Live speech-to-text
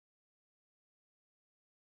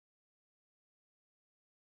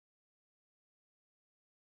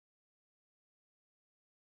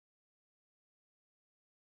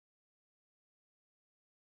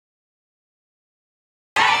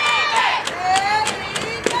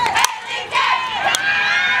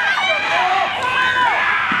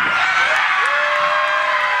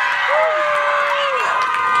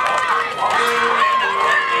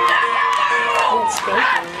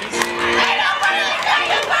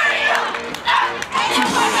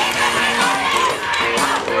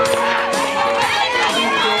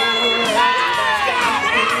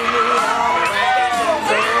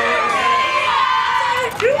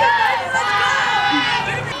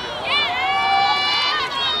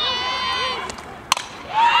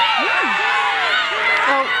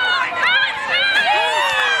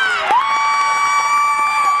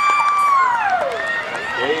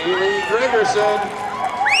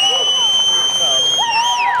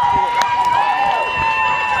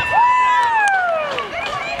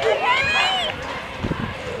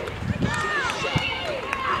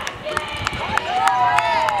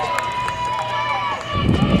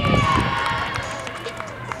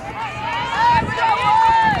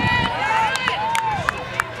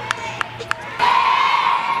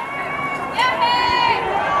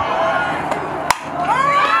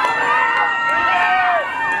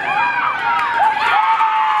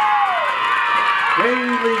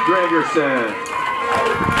Hailee Gregerson.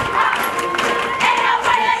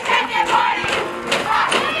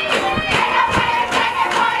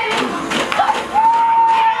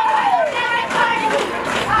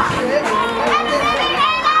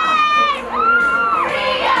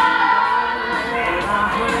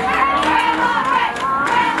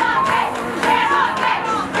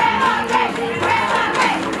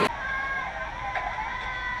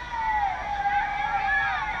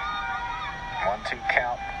 One-two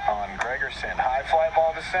count on Gregerson. High fly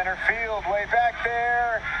ball to center field. Way back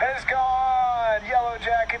there. It's gone.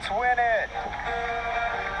 Yellowjackets win it.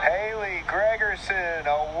 Hailee Gregerson,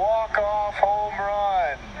 a walk-off home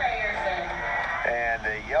run. And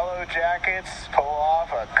the Yellowjackets pull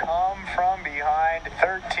off a come-from-behind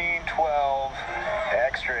 13-12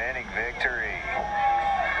 extra inning victory.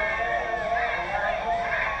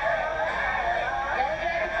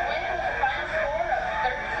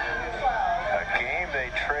 They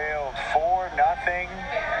trailed 4-0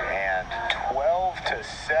 and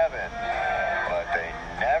 12-7, but they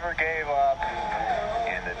never gave up,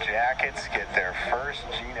 and the Jackets get their first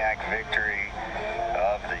GNAC victory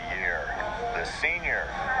of the year. The senior,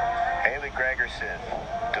 Hailee Gregerson,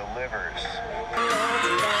 delivers.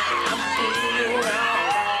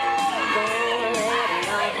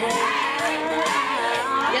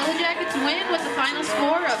 Yellowjackets win with the final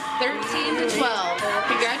score of 13-12.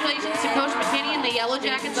 Congratulations to Coach McKinney and the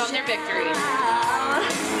Yellowjackets on their victory.